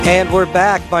And we're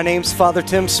back. My name's Father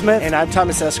Tim Smith. And I'm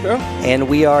Thomas Escrow. And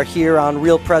we are here on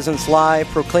Real Presence Live,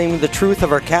 proclaiming the truth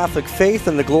of our Catholic faith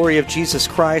and the glory of Jesus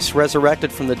Christ,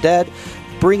 resurrected from the dead,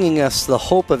 bringing us the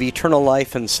hope of eternal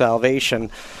life and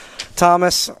salvation.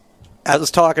 Thomas, I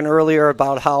was talking earlier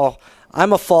about how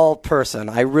I'm a fall person.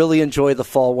 I really enjoy the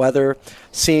fall weather,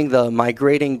 seeing the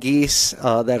migrating geese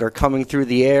that are coming through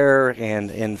the air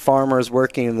and farmers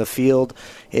working in the field.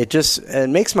 It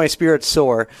makes my spirit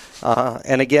soar.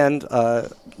 And again,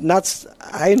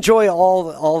 I enjoy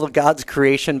all of God's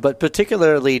creation, but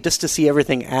particularly just to see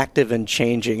everything active and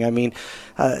changing. I mean,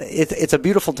 it's a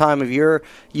beautiful time of year.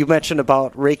 You mentioned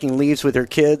about raking leaves with your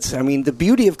kids. I mean, the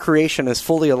beauty of creation is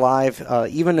fully alive,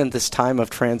 even in this time of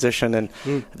transition. And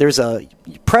there's a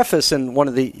preface in one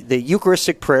of the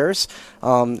Eucharistic prayers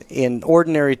in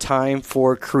ordinary time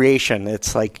for creation.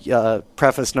 It's like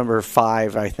preface number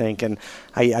 5, I think. And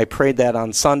I prayed that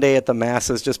on Sunday at the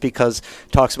Masses just because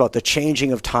it talks about the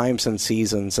changing of times and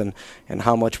seasons and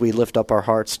how much we lift up our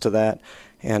hearts to that.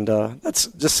 And that's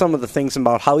just some of the things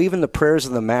about how even the prayers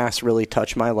of the Mass really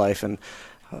touch my life. And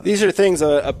these are things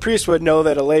a priest would know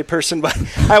that a lay person, but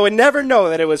I would never know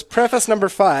that it was preface number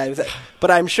 5. But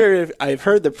I'm sure I've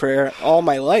heard the prayer all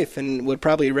my life and would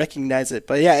probably recognize it.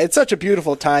 But yeah, it's such a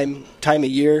beautiful time of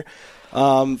year.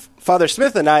 Father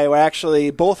Smith and I were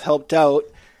actually both helped out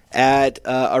at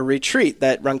a retreat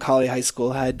that Roncalli High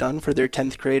School had done for their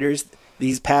 10th graders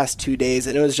these past 2 days,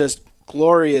 and it was just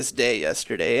glorious day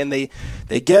yesterday. And they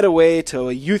get away to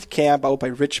a youth camp out by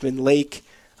Richmond Lake,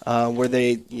 where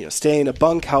they stay in a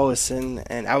bunkhouse, and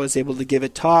I was able to give a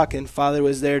talk, and Father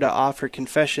was there to offer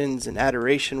confessions and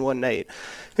adoration one night.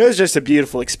 It was just a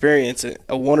beautiful experience,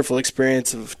 a wonderful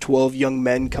experience of 12 young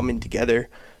men coming together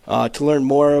to learn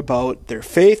more about their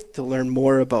faith, to learn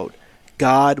more about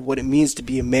God, what it means to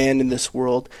be a man in this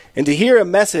world, and to hear a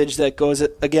message that goes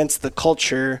against the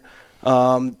culture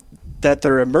that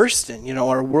they're immersed in.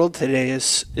 Our world today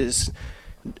is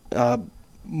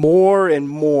more and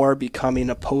more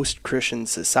becoming a post-Christian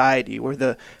society, where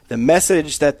the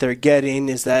message that they're getting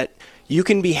is that you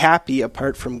can be happy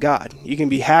apart from God. You can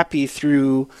be happy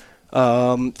through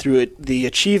the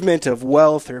achievement of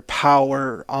wealth or power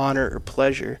or honor or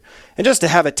pleasure. And just to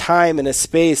have a time and a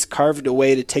space carved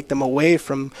away to take them away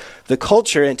from the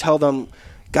culture and tell them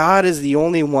God is the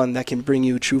only one that can bring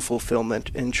you true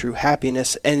fulfillment and true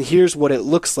happiness. And here's what it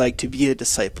looks like to be a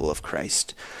disciple of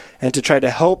Christ. And to try to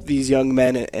help these young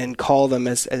men and call them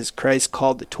as Christ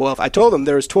called the 12. I told them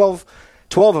there was 12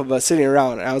 of us sitting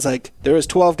around. And I was like, there was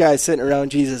 12 guys sitting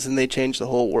around Jesus and they changed the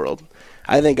whole world.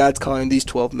 I think God's calling these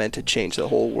 12 men to change the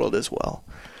whole world as well.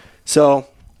 So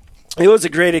it was a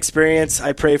great experience.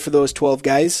 I pray for those 12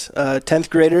 guys, 10th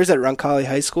graders at Roncalli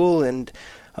High School, and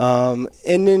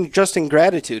in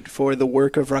gratitude for the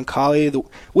work of Roncalli,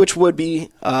 which wouldn't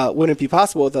be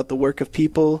possible without the work of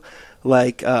people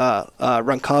like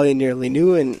Roncalli nearly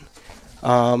knew. And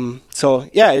so,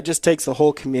 yeah, it just takes the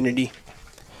whole community.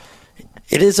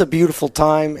 It is a beautiful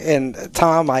time, and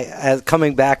Tom,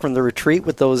 coming back from the retreat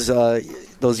with those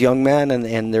young men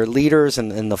and their leaders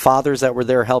and the fathers that were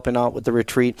there helping out with the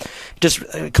retreat, just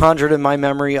conjured in my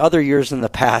memory other years in the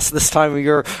past. This time of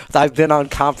year, I've been on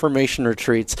confirmation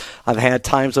retreats. I've had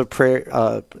times of prayer,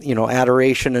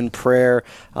 adoration and prayer,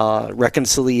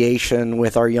 reconciliation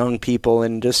with our young people,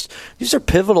 and just these are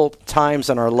pivotal times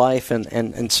in our life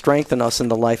and strengthen us in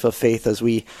the life of faith as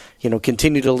we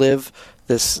continue to live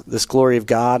this glory of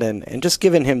God and just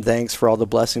giving Him thanks for all the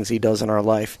blessings He does in our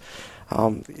life.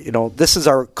 This is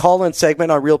our call-in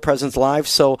segment on Real Presence Live,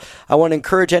 so I want to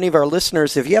encourage any of our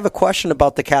listeners, if you have a question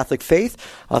about the Catholic faith,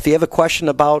 if you have a question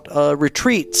about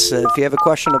retreats, if you have a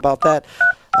question about that,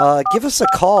 give us a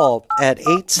call at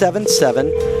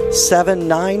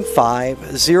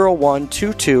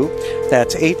 877-795-0122.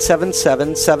 That's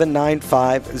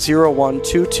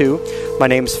 877-795-0122. My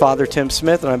name's Father Tim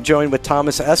Smith, and I'm joined with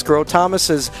Thomas Escrow. Thomas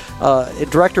is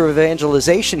Director of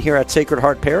Evangelization here at Sacred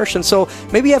Heart Parish, and so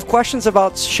maybe you have questions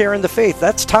about sharing the faith.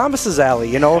 That's Thomas's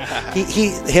alley,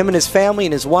 him and his family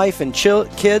and his wife and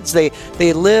kids, they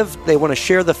want to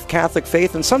share the Catholic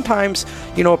faith, and sometimes,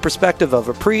 a perspective of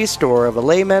a priest or of a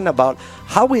layman about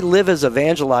how we live as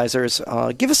evangelizers.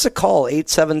 Give us a call,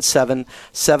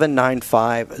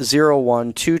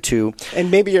 877-795-0122.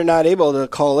 And maybe you're not able to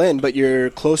call in, but you're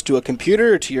close to a computer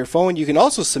or to your phone. You can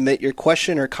also submit your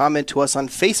question or comment to us on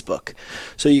Facebook.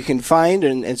 So you can find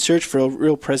and search for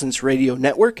Real Presence Radio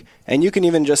Network, and you can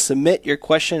even just submit your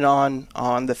question on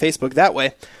the Facebook that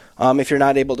way. If you're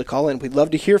not able to call in, we'd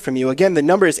love to hear from you. Again, the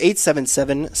number is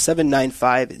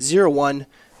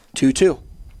 877-795-0122.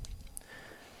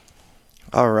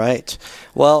 All right.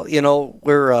 Well,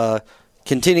 we're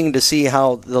continuing to see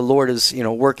how the Lord is,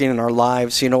 working in our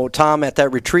lives. Tom, at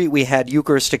that retreat, we had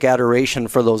Eucharistic adoration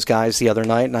for those guys the other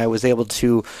night, and I was able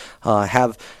to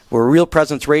we're Real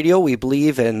Presence Radio. We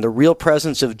believe in the real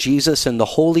presence of Jesus in the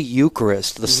Holy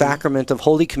Eucharist, the sacrament of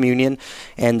Holy Communion,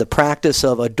 and the practice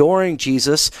of adoring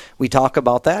Jesus. We talk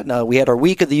about that. We had our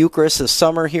Week of the Eucharist this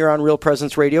summer here on Real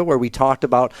Presence Radio, where we talked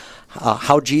about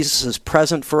how Jesus is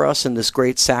present for us in this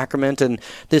great sacrament, and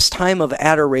this time of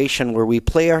adoration where we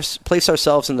place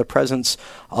ourselves in the presence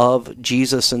of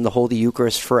Jesus in the Holy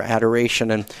Eucharist for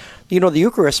adoration. And the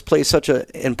Eucharist plays such an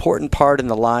important part in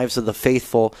the lives of the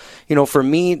faithful. For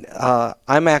me,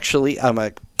 I'm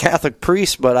a Catholic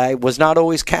priest, but I was not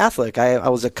always Catholic. I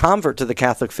was a convert to the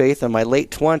Catholic faith in my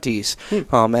late 20s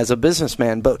as a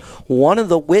businessman. But one of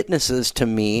the witnesses to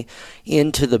me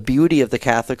into the beauty of the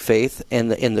Catholic faith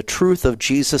and the truth of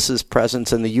Jesus'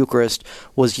 presence in the Eucharist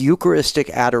was Eucharistic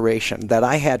adoration. That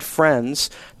I had friends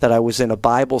that I was in a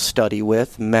Bible study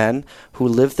with, men who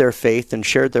lived their faith and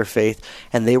shared their faith,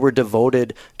 and they were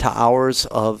devoted to hours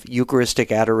of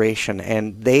Eucharistic adoration.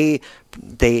 And they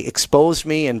exposed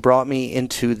me and brought me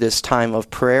into this time of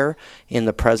prayer in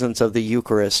the presence of the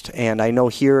Eucharist. And I know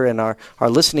here in our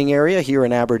listening area, here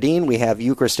in Aberdeen, we have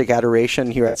Eucharistic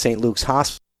adoration here at St. Luke's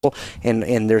Hospital,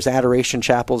 and there's adoration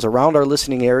chapels around our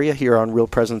listening area here on Real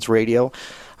Presence Radio.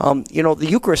 The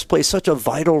Eucharist plays such a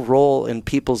vital role in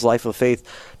people's life of faith.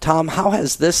 Tom, how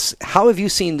have you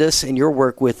seen this in your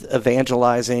work with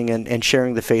evangelizing and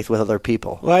sharing the faith with other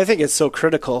people? Well, I think it's so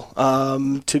critical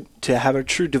to have a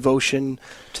true devotion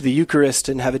to the Eucharist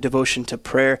and have a devotion to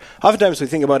prayer. Oftentimes we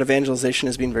think about evangelization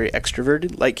as being very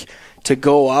extroverted, like to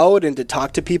go out and to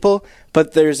talk to people,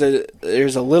 but there's a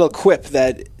little quip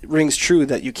that rings true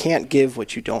that you can't give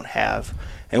what you don't have.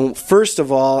 And first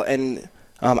of all,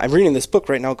 I'm reading this book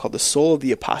right now called The Soul of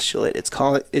the Apostolate.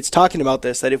 It's talking about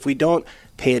this, that if we don't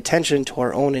pay attention to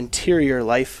our own interior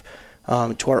life,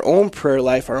 to our own prayer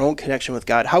life, our own connection with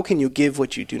God, how can you give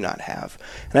what you do not have?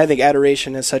 And I think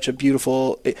adoration is such a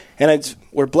beautiful,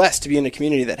 we're blessed to be in a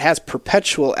community that has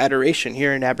perpetual adoration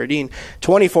here in Aberdeen,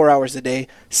 24 hours a day,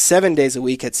 7 days a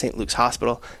week at St. Luke's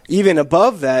Hospital. Even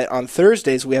above that, on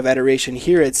Thursdays, we have adoration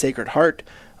here at Sacred Heart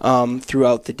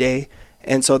throughout the day.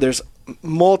 And so there's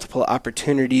multiple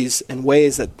opportunities and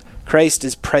ways that Christ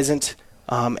is present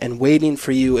and waiting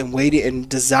for you and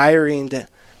desiring to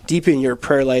deepen your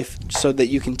prayer life so that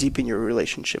you can deepen your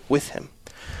relationship with him.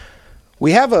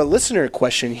 We have a listener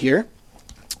question here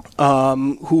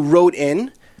who wrote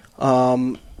in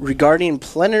regarding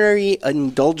plenary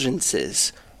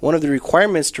indulgences. One of the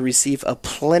requirements to receive a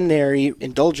plenary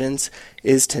indulgence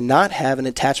is to not have an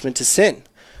attachment to sin.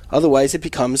 Otherwise, it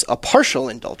becomes a partial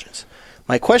indulgence.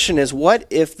 My question is, what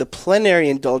if the plenary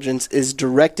indulgence is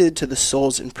directed to the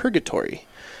souls in purgatory?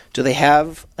 Do they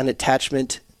have an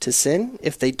attachment to sin?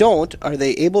 If they don't, are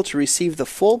they able to receive the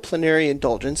full plenary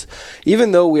indulgence,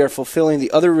 even though we are fulfilling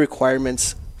the other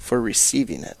requirements for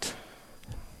receiving it?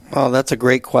 Oh, that's a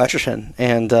great question.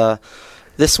 And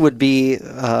this would be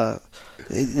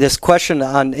this question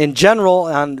in general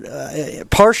on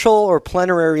partial or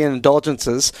plenary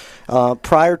indulgences.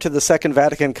 Prior to the Second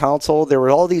Vatican Council, there were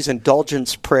all these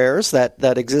indulgence prayers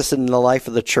that existed in the life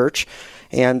of the Church.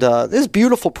 And this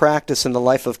beautiful practice in the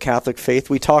life of Catholic faith.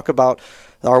 We talk about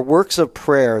our works of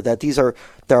prayer, that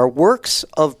there are works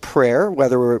of prayer,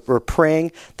 whether we're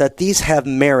praying, that these have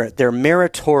merit. They're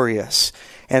meritorious.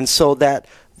 And so that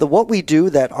what we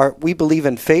do, we believe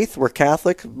in faith, we're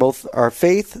Catholic, both our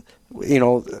faith,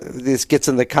 this gets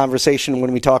in the conversation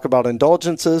when we talk about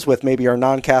indulgences with maybe our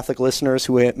non-Catholic listeners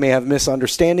who may have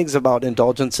misunderstandings about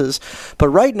indulgences. But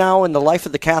right now in the life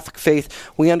of the Catholic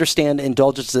faith, we understand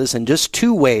indulgences in just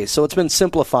two ways. So it's been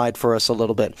simplified for us a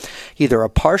little bit. Either a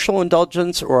partial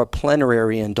indulgence or a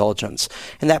plenary indulgence.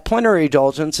 And that plenary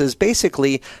indulgence is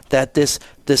basically that this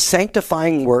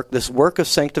sanctifying work, this work of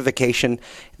sanctification,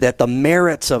 that the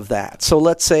merits of that. So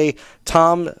let's say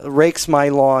Tom rakes my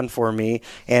lawn for me,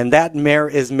 and that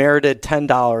is merited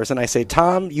 $10. And I say,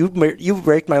 Tom, you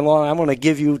raked my lawn, I'm going to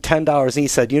give you $10. And he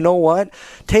said, you know what?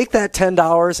 Take that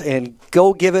 $10 and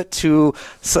go give it to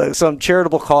some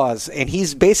charitable cause. And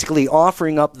he's basically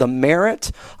offering up the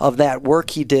merit of that work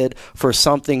he did for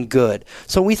something good.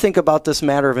 So we think about this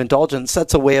matter of indulgence.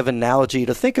 That's a way of analogy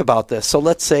to think about this. So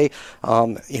let's say,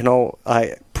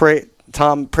 I pray.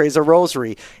 Tom prays a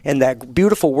rosary, and that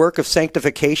beautiful work of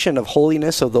sanctification, of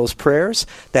holiness of those prayers,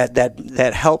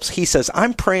 that helps. He says,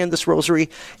 I'm praying this rosary,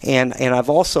 and I've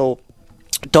also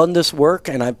done this work,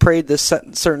 and I prayed this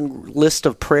certain list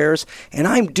of prayers, and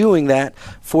I'm doing that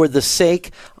for the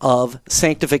sake of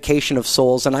sanctification of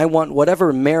souls, and I want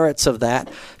whatever merits of that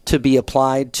to be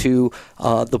applied to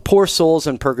the poor souls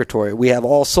in purgatory. We have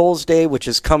All Souls Day, which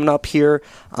is coming up here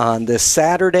on this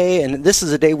Saturday, and this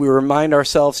is a day we remind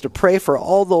ourselves to pray for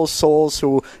all those souls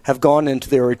who have gone into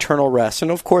their eternal rest.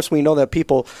 And of course, we know that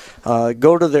people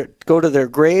go to their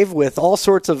grave with all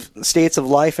sorts of states of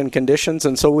life and conditions,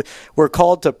 and so we're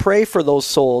called to pray for those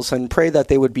souls and pray that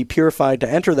they would be purified to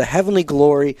enter the heavenly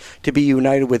glory, to be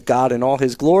united with God in all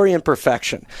his glory and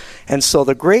perfection. And so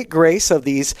the great grace of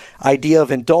these idea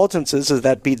of indulgences is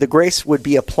that the grace would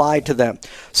be applied to them.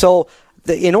 So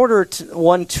in order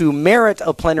to merit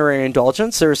a plenary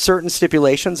indulgence, there are certain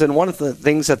stipulations, and one of the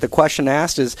things that the question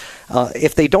asked is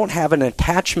if they don't have an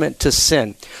attachment to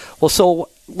sin. Well, so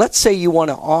let's say you want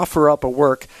to offer up a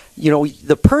work.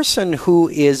 The person who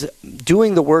is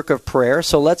doing the work of prayer,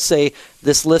 so let's say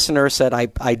this listener said,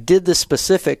 I did this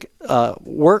specific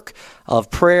work of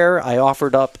prayer. I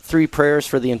offered up 3 prayers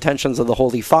for the intentions of the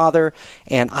Holy Father,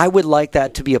 and I would like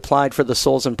that to be applied for the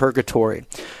souls in purgatory.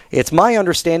 It's my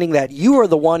understanding that you are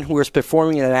the one who is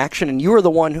performing an action, and you are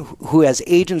the one who has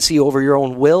agency over your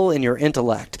own will and your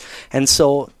intellect. And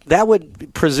so that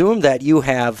would presume that you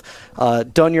have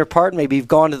done your part. Maybe you've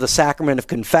gone to the sacrament of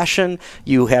confession.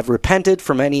 You have repented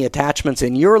from any attachments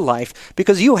in your life,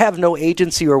 because you have no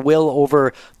agency or will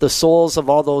over the souls of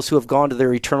all those who have gone to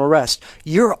their eternal rest.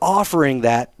 You're offering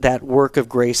that work of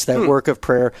grace, that work of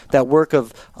prayer, that work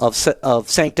of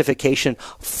sanctification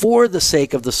for the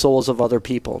sake of the souls of other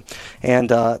people. And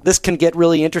this can get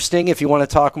really interesting if you want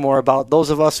to talk more about those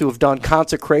of us who have done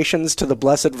consecrations to the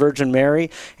Blessed Virgin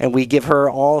Mary, and we give her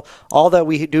all that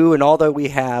we do and all that we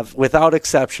have without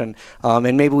exception.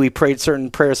 And maybe we prayed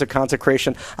certain prayers of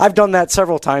consecration. I've done that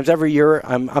several times. Every year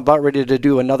I'm about ready to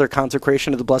do another consecration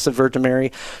to the Blessed Virgin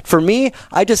Mary. For me,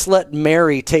 I just let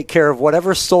Mary take care of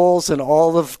whatever souls in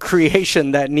all of creation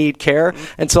that need care.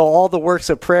 And so all the works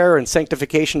of prayer and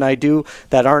sanctification I do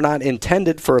that are not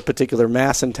intended for a particular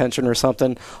mass intention or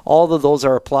something, all of those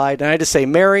are applied. And I just say,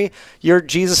 Mary, you're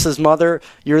Jesus' mother.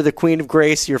 You're the Queen of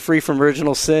Grace. You're free from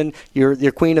original sin.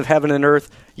 You're Queen of heaven and earth.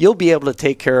 You'll be able to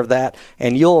take care of that,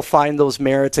 and you'll find those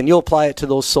merits, and you'll apply it to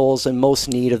those souls in most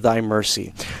need of thy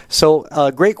mercy. So,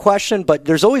 great question, but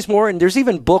there's always more, and there's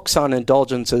even books on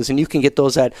indulgences, and you can get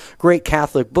those at great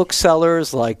Catholic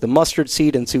booksellers like the Mustard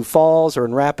Seed in Sioux Falls or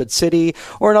in Rapid City,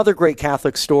 or in other great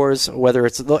Catholic stores, whether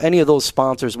it's any of those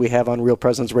sponsors we have on Real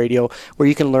Presence Radio, where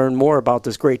you can learn more about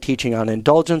this great teaching on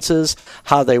indulgences,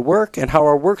 how they work, and how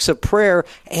our works of prayer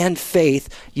and faith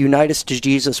unite us to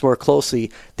Jesus more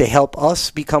closely. They help us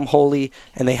become holy,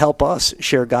 and they help us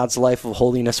share God's life of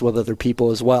holiness with other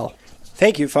people as well.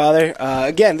 Thank you, Father.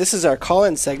 Again, this is our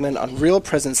call-in segment on Real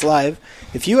Presence Live.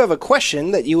 If you have a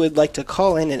question that you would like to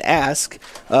call in and ask,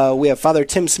 we have Father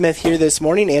Tim Smith here this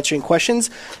morning answering questions.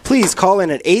 Please call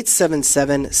in at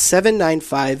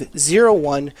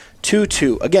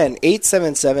 877-795-0122. Again,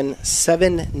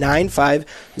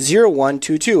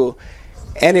 877-795-0122.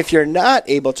 And if you're not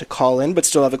able to call in but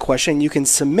still have a question, you can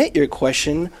submit your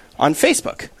question on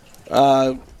Facebook.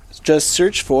 Just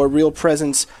search for Real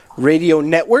Presence Radio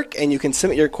Network, and you can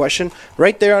submit your question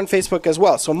right there on Facebook as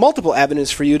well. So multiple avenues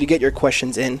for you to get your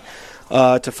questions in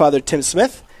to Father Tim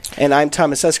Smith. And I'm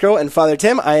Thomas Escrow. And Father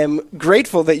Tim, I am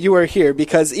grateful that you are here,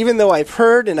 because even though I've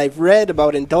heard and I've read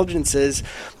about indulgences,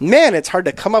 man, it's hard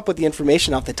to come up with the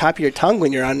information off the top of your tongue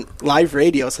when you're on live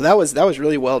radio. So that was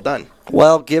really well done.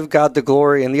 Well, give God the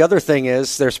glory. And the other thing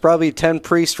is, there's probably 10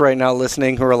 priests right now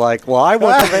listening who are like, well, I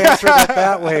wouldn't have answered it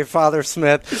that way, Father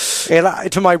Smith. And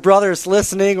to my brothers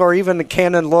listening, or even the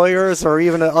canon lawyers, or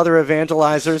even other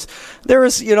evangelizers, there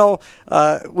is,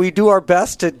 we do our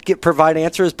best to provide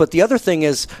answers. But the other thing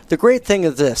is, the great thing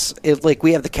of this is, like,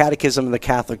 we have the Catechism of the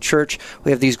Catholic Church.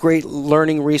 We have these great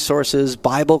learning resources,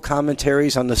 Bible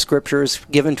commentaries on the Scriptures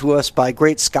given to us by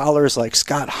great scholars like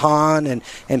Scott Hahn and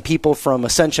people from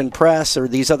Ascension Press, or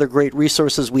these other great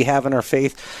resources we have in our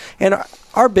faith. And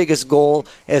our biggest goal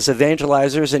as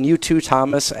evangelizers, and you too,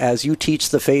 Thomas, as you teach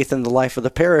the faith in the life of the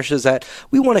parish, is that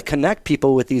we want to connect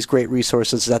people with these great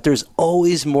resources, that there's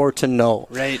always more to know.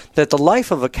 Right. That the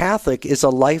life of a Catholic is a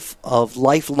life of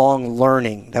lifelong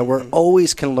learning, that we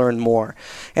always can learn more.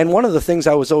 And one of the things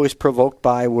I was always provoked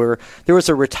by were, there was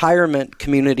a retirement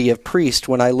community of priests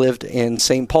when I lived in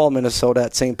St. Paul, Minnesota,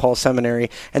 at St. Paul Seminary.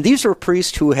 And these were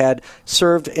priests who had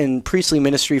served in priestly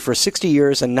ministry for 60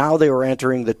 years, and now they were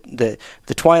entering the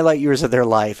twilight years of their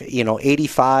life,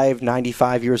 85,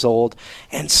 95 years old.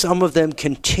 And some of them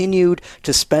continued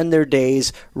to spend their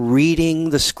days reading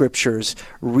the Scriptures,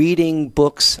 reading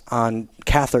books on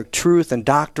Catholic truth and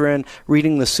doctrine,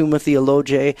 reading the Summa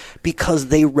Theologiae, because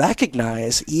they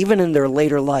recognize, even in their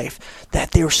later life,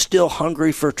 that they're still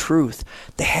hungry for truth.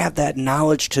 They have that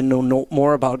knowledge to know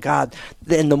more about God.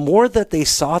 And the more that they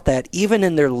sought that, even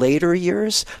in their later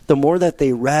years, the more that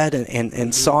they read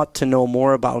and sought to know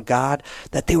more about God,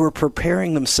 that they were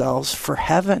preparing themselves for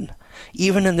heaven,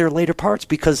 even in their later parts,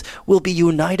 because we'll be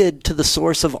united to the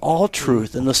source of all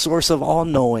truth and the source of all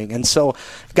knowing. And so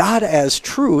God as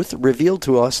truth revealed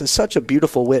to us is such a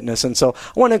beautiful witness. And so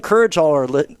I want to encourage all our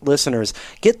listeners,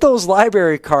 get those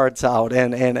library cards out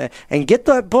and get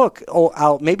that book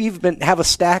out. Maybe have a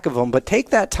stack of them, but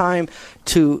take that time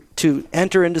to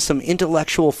enter into some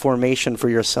intellectual formation for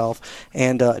yourself,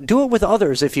 and do it with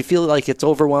others. If you feel like it's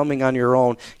overwhelming on your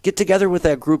own, get together with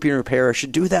that group in your parish,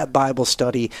 do that Bible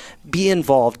study, be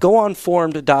involved. Go on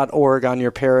formed.org on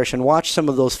your parish and watch some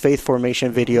of those faith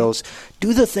formation videos.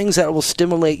 Do the things that will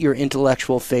stimulate your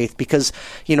intellectual faith, because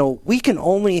we can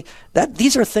only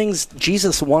these are things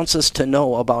Jesus wants us to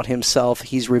know about himself.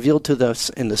 He's revealed to us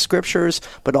in the scriptures,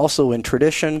 but also in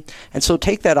tradition. And so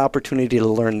take that opportunity to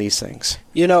learn these things.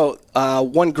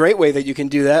 One great way that you can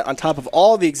do that, on top of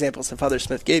all the examples that Father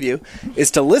Smith gave you,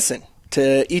 is to listen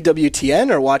to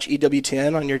EWTN or watch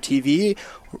EWTN on your TV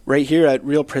right here at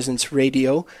Real Presence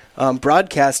Radio,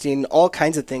 broadcasting all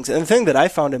kinds of things. And the thing that I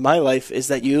found in my life is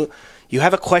that you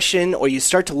have a question, or you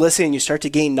start to listen, you start to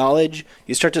gain knowledge,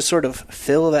 you start to sort of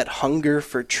fill that hunger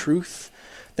for truth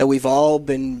that we've all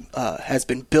been has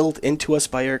been built into us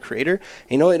by our Creator.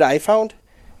 You know what I found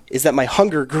is that my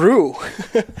hunger grew.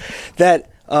 That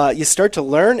you start to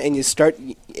learn, and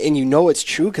you know it's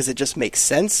true because it just makes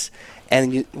sense,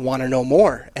 and you want to know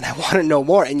more, and I want to know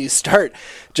more, and you start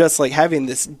just like having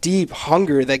this deep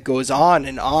hunger that goes on,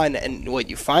 and what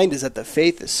you find is that the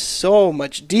faith is so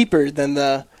much deeper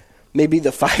than maybe the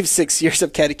 5-6 years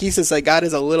of catechesis I got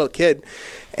as a little kid.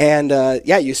 And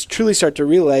you truly start to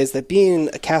realize that being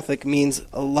a Catholic means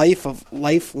a life of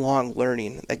lifelong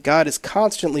learning, that God is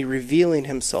constantly revealing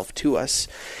himself to us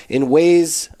in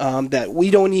ways that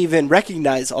we don't even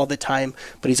recognize all the time,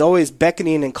 but he's always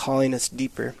beckoning and calling us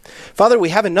deeper. Father, we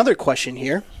have another question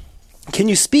here. Can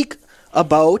you speak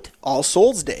about All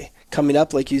Souls Day coming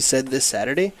up, like you said, this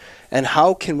Saturday, and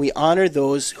how can we honor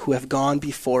those who have gone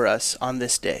before us on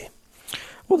this day?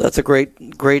 Well, that's a great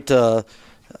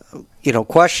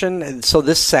question. And so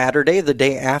this Saturday, the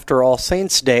day after All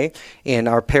Saints' Day in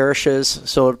our parishes,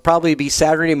 so it'll probably be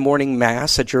Saturday morning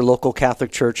Mass at your local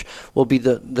Catholic church, will be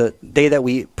the day that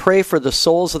we pray for the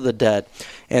souls of the dead.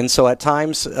 And so at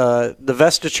times, the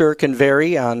vestiture can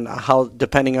vary on how,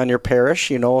 depending on your parish.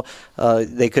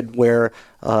 They could wear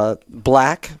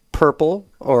black, purple,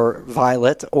 or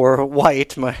violet, or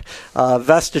white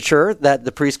vestiture that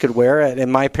the priest could wear.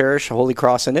 In my parish, Holy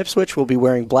Cross in Ipswich, will be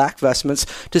wearing black vestments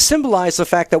to symbolize the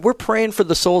fact that we're praying for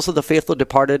the souls of the faithful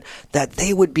departed, that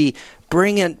they would be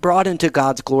brought into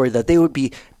God's glory, that they would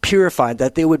be purified,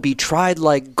 that they would be tried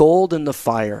like gold in the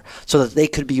fire, so that they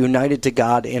could be united to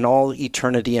God in all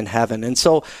eternity in heaven. And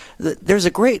so there's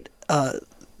a great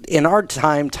in our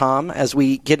time, Tom, as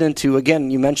we get into,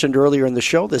 again, you mentioned earlier in the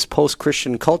show, this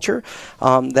post-Christian culture,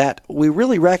 that we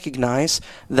really recognize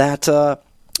that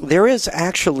there is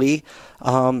actually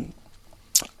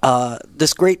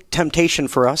this great temptation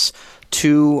for us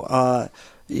to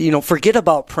forget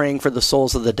about praying for the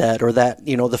souls of the dead, or that,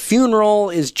 the funeral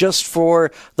is just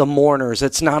for the mourners.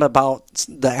 It's not about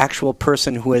the actual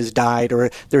person who has died, or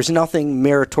there's nothing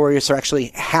meritorious or actually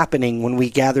happening when we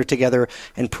gather together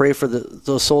and pray for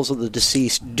the souls of the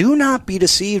deceased. Do not be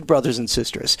deceived, brothers and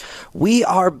sisters. We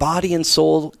are body and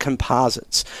soul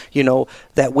composites.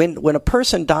 That when a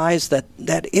person dies, that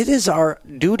it is our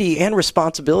duty and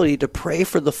responsibility to pray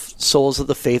for the souls of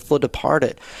the faithful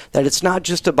departed. That it's not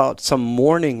just about some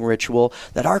mourning ritual,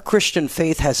 that our Christian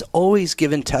faith has always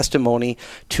given testimony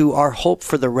to our hope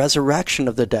for the resurrection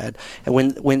of the dead, and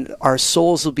when our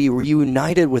souls will be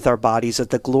reunited with our bodies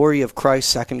at the glory of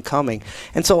Christ's second coming.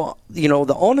 And so,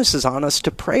 the onus is on us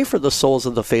to pray for the souls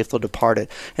of the faithful departed.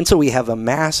 And so we have a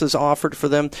masses offered for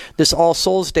them. This All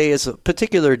Souls Day is a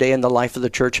particular day in the life of the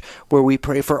church where we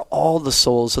pray for all the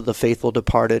souls of the faithful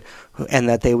departed, and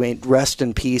that they may rest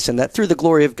in peace, and that through the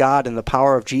glory of God and the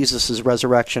power of Jesus'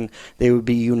 resurrection, they would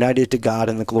be united to God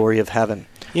in the glory of heaven.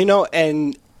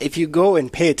 And if you go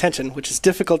and pay attention, which is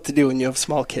difficult to do when you have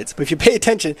small kids, but if you pay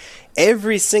attention,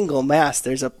 every single Mass,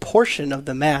 there's a portion of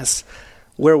the Mass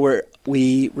where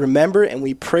we remember and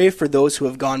we pray for those who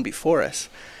have gone before us.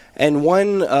 And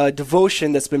one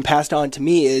devotion that's been passed on to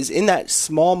me is, in that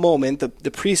small moment,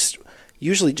 the priest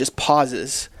usually just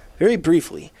pauses very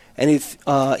briefly, And if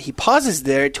he pauses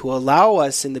there to allow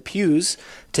us in the pews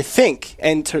to think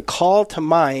and to call to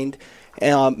mind.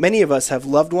 Many of us have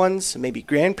loved ones, maybe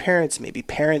grandparents, maybe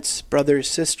parents, brothers,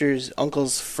 sisters,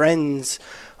 uncles, friends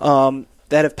that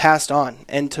have passed on.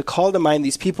 And to call to mind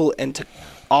these people and to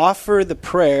offer the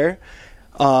prayer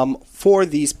for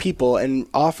these people and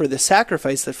offer the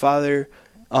sacrifice that Father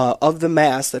of the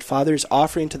Mass that Father is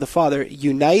offering to the Father,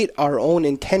 unite our own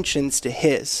intentions to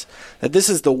His. That this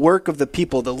is the work of the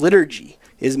people. The liturgy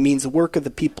means the work of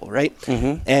the people, right?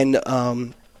 Mm-hmm.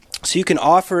 And so you can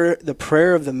offer the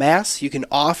prayer of the Mass. You can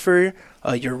offer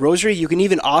your rosary. You can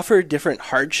even offer different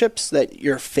hardships that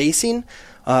you're facing.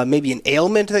 Maybe an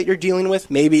ailment that you're dealing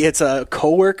with. Maybe it's a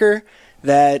coworker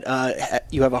that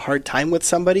you have a hard time with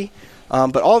somebody.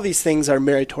 But all these things are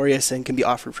meritorious and can be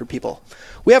offered for people.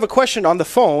 We have a question on the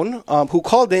phone who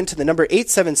called in to the number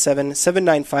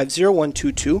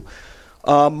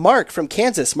 877-795-0122. Mark from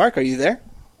Kansas. Mark, are you there?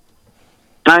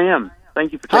 I am.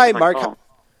 Thank you for taking my call.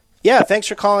 Yeah, thanks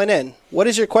for calling in. What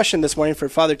is your question this morning for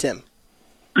Father Tim?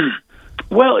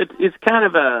 Well, it's kind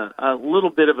of a little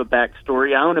bit of a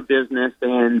backstory. I own a business,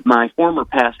 and my former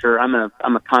pastor, I'm a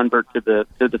convert to the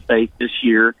faith this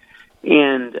year,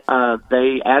 and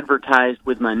they advertised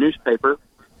with my newspaper,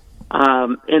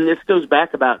 and this goes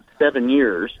back about 7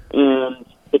 years, and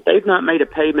if they've not made a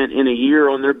payment in a year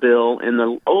on their bill, and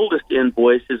the oldest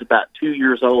invoice is about 2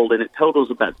 years old, and it totals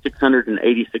about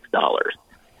 $686.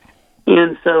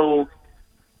 And so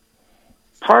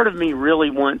part of me really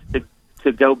wants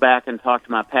to go back and talk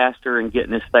to my pastor and get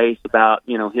in his face about,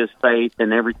 his faith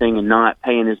and everything and not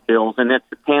paying his bills. And that's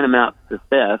tantamount to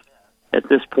theft at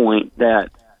this point, that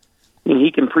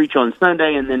he can preach on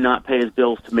Sunday and then not pay his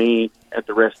bills to me at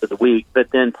the rest of the week.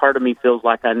 But then part of me feels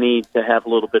like I need to have a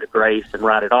little bit of grace and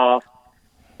write it off,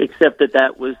 except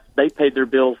they paid their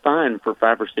bill fine for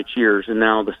 5 or 6 years, and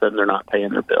now all of a sudden they're not paying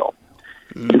their bill.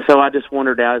 And so I just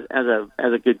wondered, as a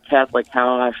good Catholic,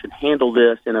 how I should handle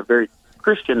this in a very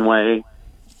Christian way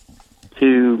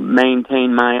to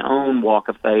maintain my own walk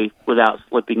of faith without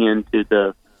slipping into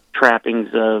the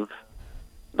trappings of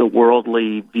the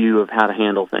worldly view of how to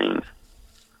handle things.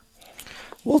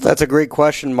 Well, that's a great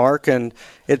question, Mark, and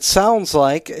it sounds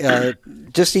like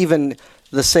just even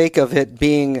the sake of it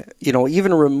being,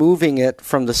 even removing it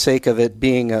from the sake of it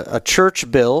being a church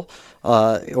bill,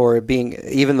 or being,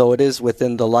 even though it is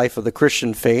within the life of the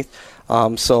Christian faith.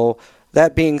 So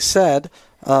that being said,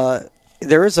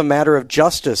 there is a matter of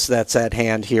justice that's at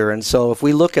hand here. And so if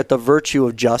we look at the virtue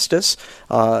of justice,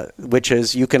 which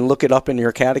is, you can look it up in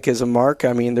your catechism, Mark.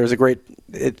 I mean, there's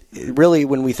really,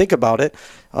 when we think about it,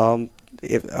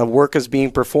 if a work is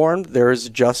being performed, there is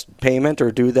just payment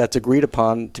or due that's agreed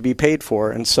upon to be paid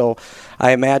for. And so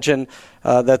I imagine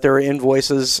that there are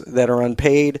invoices that are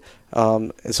unpaid,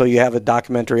 so you have a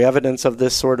documentary evidence of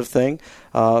this sort of thing.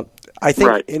 I think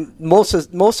right.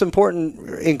 Most important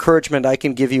encouragement I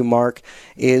can give you, Mark,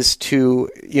 is to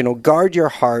guard your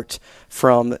heart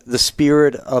from the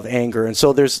spirit of anger. And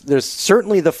so there's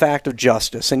certainly the fact of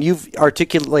justice, and you've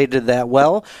articulated that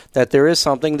well, that there is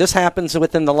something. This happens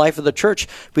within the life of the church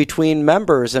between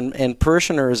members and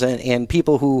parishioners and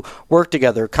people who work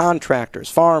together, contractors,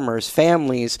 farmers,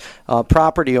 families,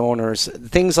 property owners.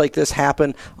 Things like this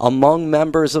happen among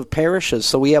members of parishes.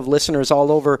 So we have listeners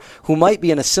all over who might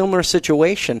be in a similar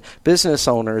situation, business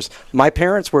owners. My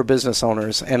parents were business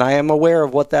owners, and I am aware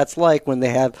of what that's like when they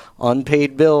have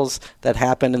unpaid bills that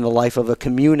happen in the life of a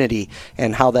community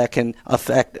and how that can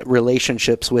affect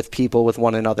relationships with people, with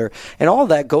one another. And all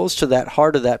that goes to that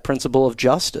heart of that principle of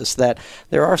justice, that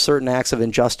there are certain acts of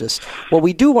injustice. What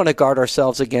we do want to guard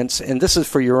ourselves against, and this is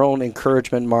for your own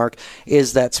encouragement, Mark,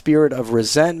 is that spirit of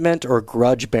resentment or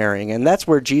grudge bearing. And that's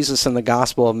where Jesus in the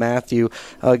Gospel of Matthew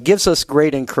gives us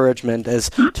great encouragement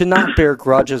as to not bear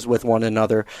grudges with one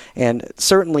another, and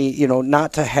certainly,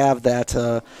 not to have that,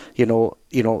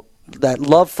 that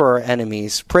love for our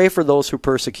enemies. Pray for those who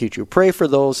persecute you. Pray for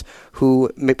those who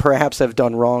may perhaps have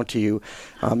done wrong to you.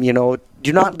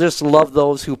 Do not just love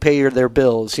those who pay their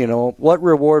bills. What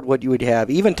reward would you have?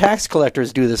 Even tax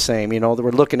collectors do the same.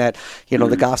 We're looking at,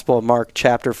 the Gospel of Mark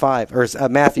chapter 5, or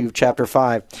Matthew chapter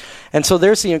 5. And so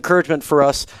there's the encouragement for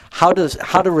us how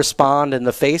to respond in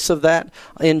the face of that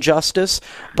injustice.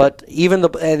 But even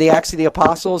the Acts of the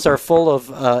Apostles are full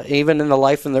of, even in the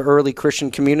life in the early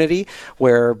Christian community,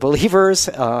 where believers,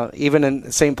 even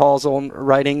in St. Paul's own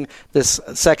writing, this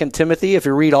 2 Timothy, if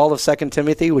you read all of 2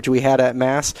 Timothy, which we had at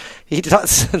Mass,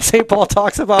 St. Paul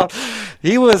talks about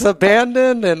he was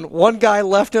abandoned and one guy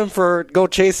left him go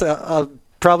chase a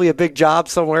probably a big job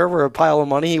somewhere where a pile of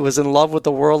money. He was in love with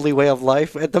the worldly way of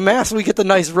life. At the Mass, we get the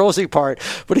nice rosy part.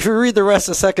 But if you read the rest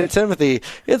of 2 Timothy,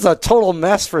 it's a total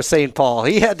mess for St. Paul.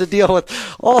 He had to deal with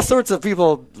all sorts of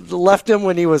people left him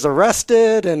when he was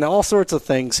arrested and all sorts of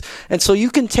things. And so you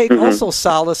can take also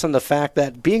solace in the fact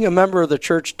that being a member of the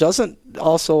church doesn't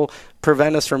also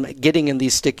prevent us from getting in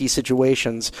these sticky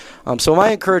situations. So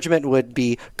my encouragement would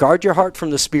be guard your heart from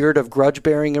the spirit of grudge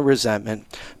bearing and resentment.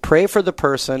 Pray for the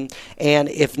person, and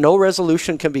if no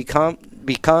resolution can become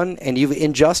and you've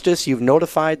injustice, you've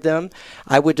notified them,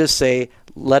 I would just say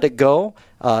let it go.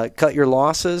 Cut your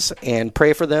losses and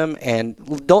pray for them,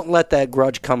 and don't let that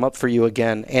grudge come up for you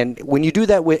again. And when you do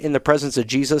that in the presence of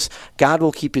Jesus, God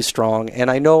will keep you strong. And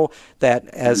I know that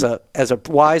as a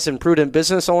wise and prudent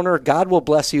business owner, God will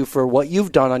bless you for what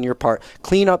you've done on your part.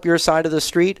 Clean up your side of the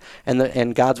street,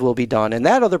 and God's will be done. And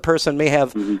that other person may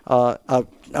have a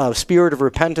spirit of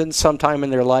repentance sometime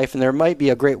in their life, and there might be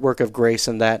a great work of grace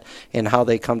in that, in how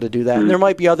they come to do that. And there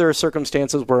might be other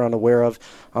circumstances we're unaware of,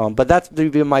 but that's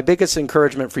my biggest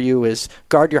encouragement for you is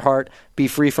guard your heart, be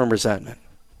free from resentment.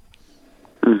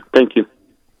 Thank you.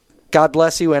 God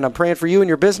bless you, and I'm praying for you and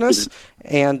your business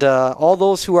and all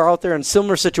those who are out there in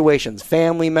similar situations,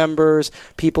 family members,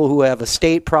 people who have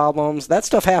estate problems. That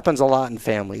stuff happens a lot in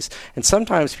families, and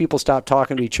sometimes people stop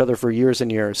talking to each other for years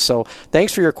and years. So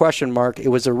thanks for your question, Mark. It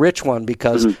was a rich one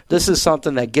because this is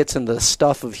something that gets in the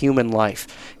stuff of human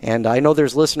life, and I know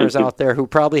there's listeners out there who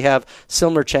probably have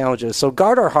similar challenges. So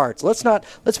guard our hearts.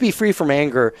 Let's be free from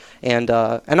anger, and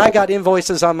I got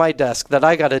invoices on my desk that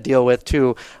I got to deal with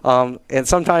too, and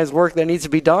sometimes work that needs to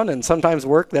be done, and sometimes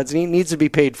work that needs to be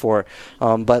paid for.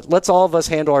 But let's all of us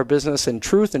handle our business in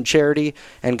truth and charity,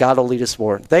 and God will lead us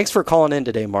forward. Thanks for calling in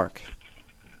today, Mark.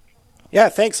 Yeah,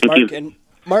 thanks, Mark. And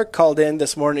Mark called in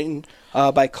this morning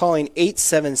by calling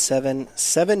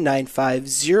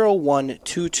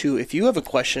 877-795-0122. If you have a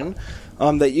question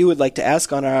that you would like to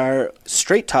ask on our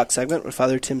Straight Talk segment with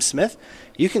Father Tim Smith,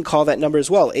 you can call that number as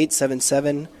well,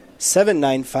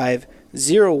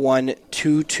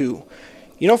 877-795-0122.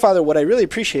 You know, Father, what I really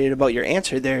appreciated about your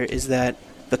answer there is that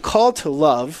the call to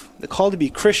love, the call to be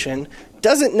Christian,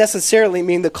 doesn't necessarily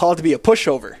mean the call to be a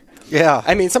pushover. Yeah.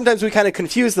 I mean, sometimes we kind of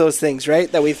confuse those things,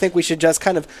 right? That we think we should just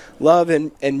kind of love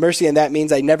and mercy, and that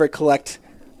means I never collect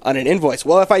on an invoice.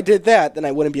 Well, if I did that, then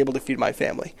I wouldn't be able to feed my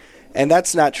family. And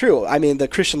that's not true. I mean, the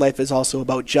Christian life is also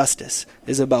about justice,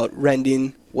 is about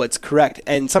rending what's correct.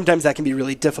 And sometimes that can be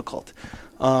really difficult.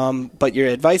 But your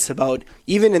advice about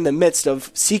even in the midst of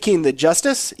seeking the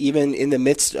justice, even in the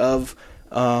midst of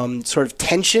sort of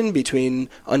tension between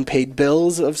unpaid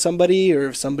bills of somebody, or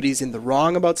if somebody's in the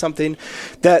wrong about something,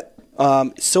 that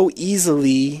so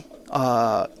easily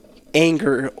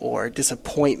anger or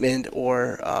disappointment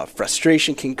or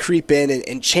frustration can creep in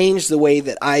and change the way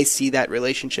that I see that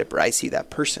relationship or I see that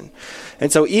person.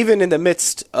 And so even in the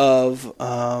midst of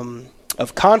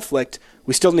conflict,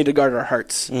 we still need to guard our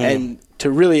hearts and to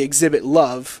really exhibit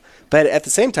love. But at the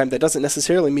same time, that doesn't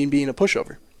necessarily mean being a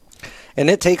pushover.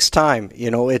 And it takes time. You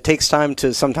know, it takes time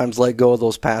to sometimes let go of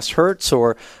those past hurts,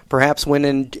 or perhaps when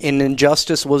an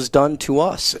injustice was done to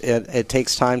us. It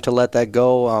takes time to let that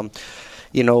go.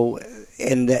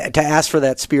 And to ask for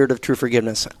that spirit of true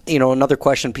forgiveness. You know, another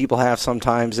question people have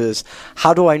sometimes is,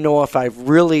 how do I know if I've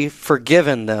really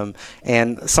forgiven them?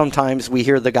 And sometimes we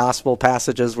hear the gospel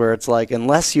passages where it's like,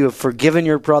 unless you have forgiven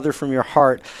your brother from your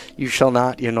heart, you shall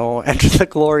not, enter the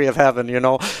glory of heaven,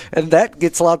 And that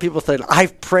gets a lot of people thinking,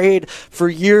 I've prayed for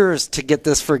years to get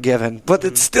this forgiven, but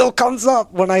it still comes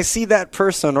up when I see that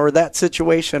person or that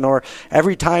situation, or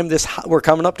every time we're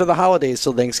coming up to the holidays,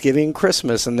 so Thanksgiving and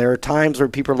Christmas, and there are times where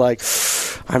people are like,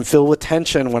 I'm filled with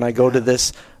tension when I go to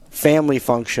this family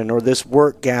function or this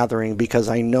work gathering because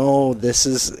I know this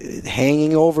is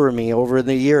hanging over me over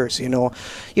the years.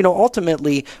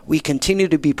 Ultimately, we continue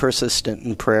to be persistent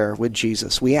in prayer with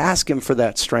Jesus. We ask him for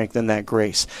that strength and that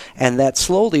grace, and that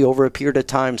slowly over a period of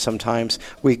time, sometimes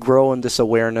we grow in this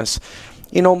awareness.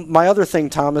 My other thing,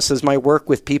 Thomas, is my work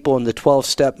with people in the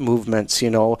 12-step movements,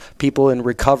 people in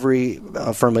recovery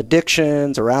from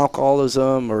addictions or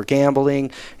alcoholism or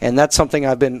gambling. And that's something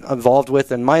I've been involved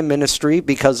with in my ministry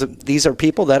because these are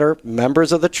people that are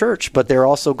members of the church, but they're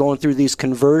also going through these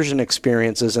conversion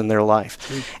experiences in their life.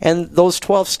 And those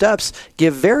 12 steps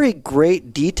give very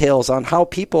great details on how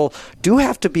people do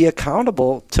have to be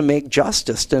accountable to make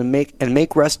justice, to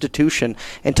make restitution,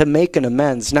 and to make an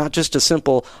amends, not just a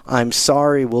simple, I'm sorry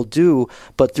sorry will do,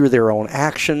 but through their own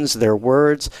actions, their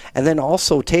words, and then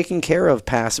also taking care of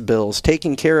past bills,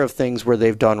 taking care of things where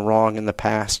they've done wrong in the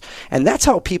past. And that's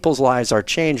how people's lives are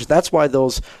changed. That's why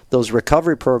those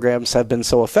recovery programs have been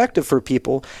so effective for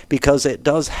people, because it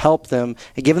does help them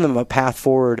and give them a path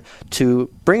forward to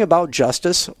bring about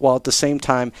justice while at the same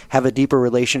time have a deeper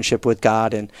relationship with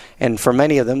God. And for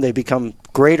many of them, they become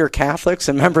greater Catholics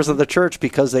and members of the church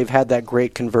because they've had that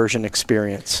great conversion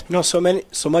experience. So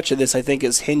much of this, I think,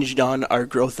 is hinged on our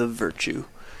growth of virtue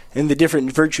and the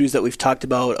different virtues that we've talked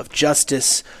about, of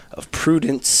justice, of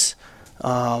prudence,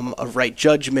 of right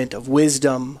judgment, of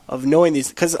wisdom, of knowing these.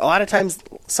 Because a lot of times,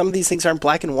 some of these things aren't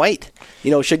black and white.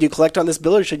 Should you collect on this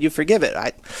bill or should you forgive it?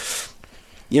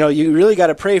 You really got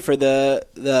to pray for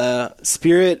the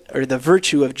spirit or the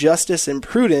virtue of justice and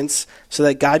prudence so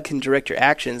that God can direct your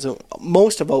actions.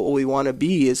 Most of what we want to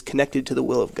be is connected to the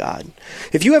will of God.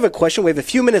 If you have a question, we have a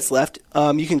few minutes left.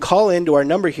 You can call in to our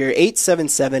number here,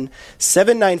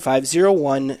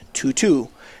 877-795-0122.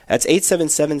 That's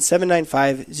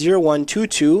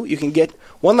 877-795-0122. You can get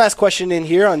one last question in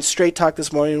here on Straight Talk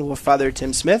This Morning with Father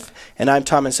Tim Smith, and I'm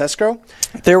Thomas Escrow.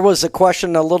 There was a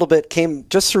question a little bit came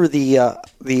just through the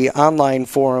online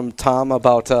forum, Tom,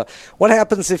 about what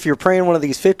happens if you're praying one of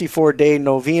these 54-day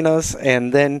novenas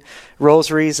and then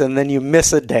rosaries and then you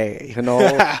miss a day,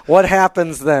 what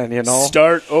happens then,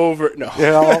 Start over. No.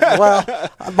 Well,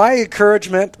 my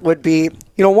encouragement would be,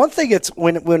 one thing it's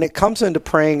when it comes into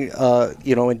praying,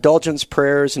 indulgence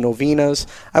prayers, novenas,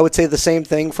 I would say the same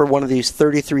thing for one of these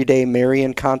 33-day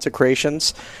Marian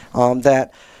consecrations, the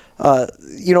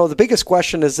biggest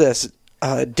question is this.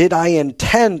 Did I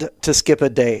intend to skip a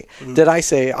day? Mm-hmm. Did I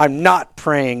say, I'm not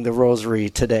praying the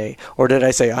rosary today? Or did I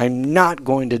say, I'm not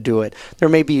going to do it? There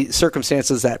may be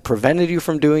circumstances that prevented you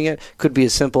from doing it. Could be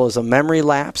as simple as a memory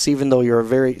lapse, even though you're a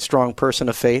very strong person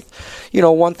of faith.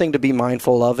 One thing to be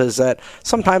mindful of is that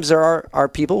sometimes there are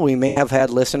people, we may have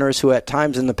had listeners who at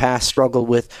times in the past struggled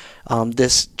with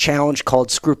this challenge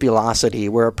called scrupulosity,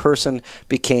 where a person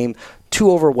became too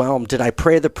overwhelmed. Did I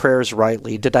pray the prayers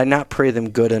rightly? Did I not pray them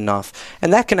good enough?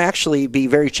 And that can actually be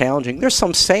very challenging. There's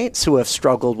some saints who have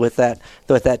struggled with that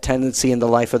tendency in the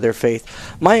life of their faith.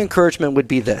 My encouragement would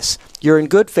be this. You're in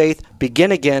good faith,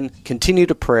 begin again, continue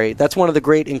to pray. That's one of the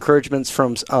great encouragements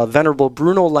from Venerable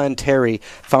Bruno Lanteri,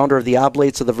 founder of the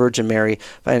Oblates of the Virgin Mary.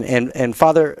 And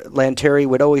Father Lanteri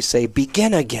would always say,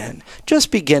 begin again. Just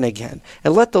begin again.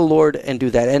 And let the Lord and do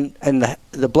that. And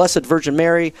the Blessed Virgin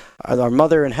Mary, our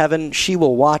Mother in heaven, she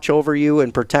will watch over you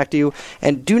and protect you.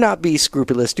 And do not be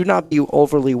scrupulous. Do not be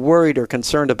overly worried or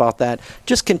concerned about that.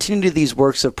 Just continue these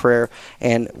works of prayer.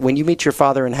 And when you meet your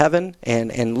Father in heaven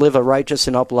and live a righteous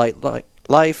and upright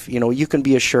life, you can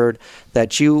be assured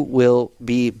that you will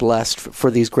be blessed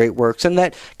for these great works and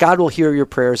that God will hear your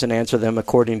prayers and answer them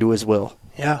according to his will.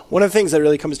 Yeah, one of the things that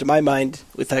really comes to my mind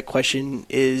with that question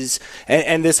is,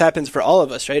 and this happens for all of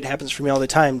us, right? It happens for me all the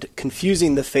time,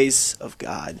 confusing the face of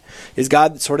God. Is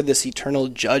God sort of this eternal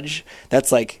judge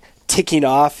that's like ticking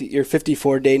off your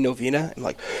 54-day novena? And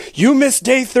like, you missed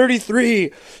day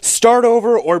 33, start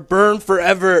over or burn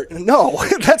forever. No,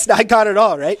 that's not God at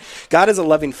all, right? God is a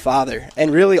loving Father,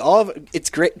 and really all of it's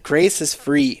great. Grace is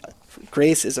free.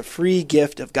 Grace is a free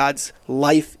gift of God's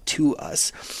life to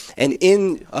us. And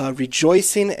in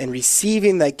rejoicing and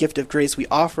receiving that gift of grace, we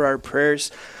offer our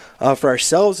prayers for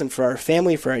ourselves and for our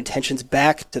family, for our intentions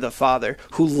back to the Father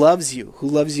who loves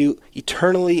you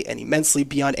eternally and immensely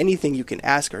beyond anything you can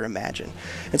ask or imagine.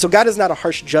 And so God is not a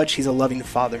harsh judge. He's a loving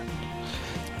Father.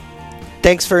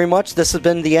 Thanks very much. This has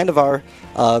been the end of our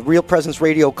Real Presence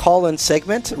Radio call-in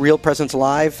segment, Real Presence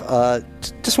Live.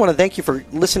 Just want to thank you for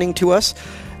listening to us.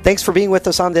 Thanks for being with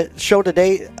us on the show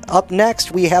today. Up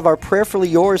next, we have our Prayerfully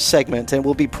Yours segment, and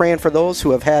we'll be praying for those who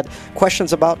have had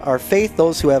questions about our faith,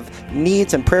 those who have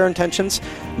needs and prayer intentions.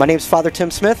 My name is Father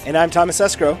Tim Smith. And I'm Thomas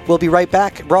Escrow. We'll be right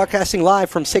back, broadcasting live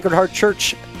from Sacred Heart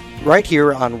Church, right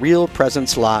here on Real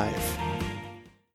Presence Live.